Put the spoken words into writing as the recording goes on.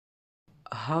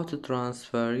How to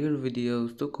transfer your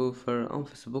videos to Koofr on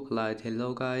Facebook Lite.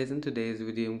 Hello guys, in today's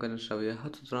video I'm gonna show you how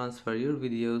to transfer your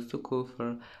videos to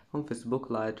Koofr on Facebook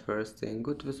Lite. First thing,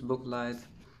 go to Facebook Lite.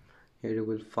 Here you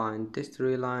will find these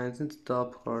three lines in the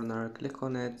top corner. Click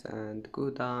on it and go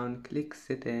down, click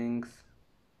settings,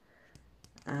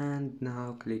 and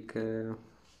now click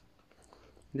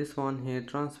this one here,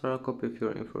 transfer a copy of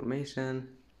your information,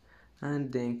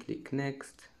 and then click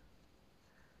next.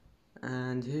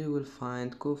 And here you will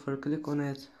find Koofr. Click on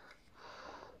it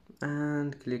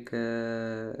and click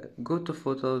go to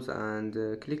photos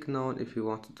and click none if you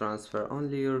want to transfer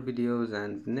only your videos,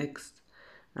 and next.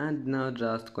 And now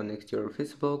just connect your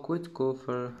Facebook with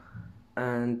Koofr.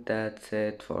 And that's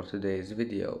it for today's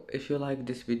video. If you like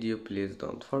this video, please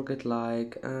don't forget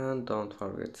like and don't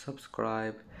forget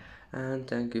subscribe, and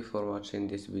thank you for watching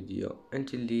this video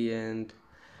until the end,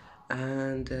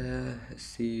 and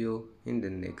see you in the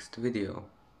next video.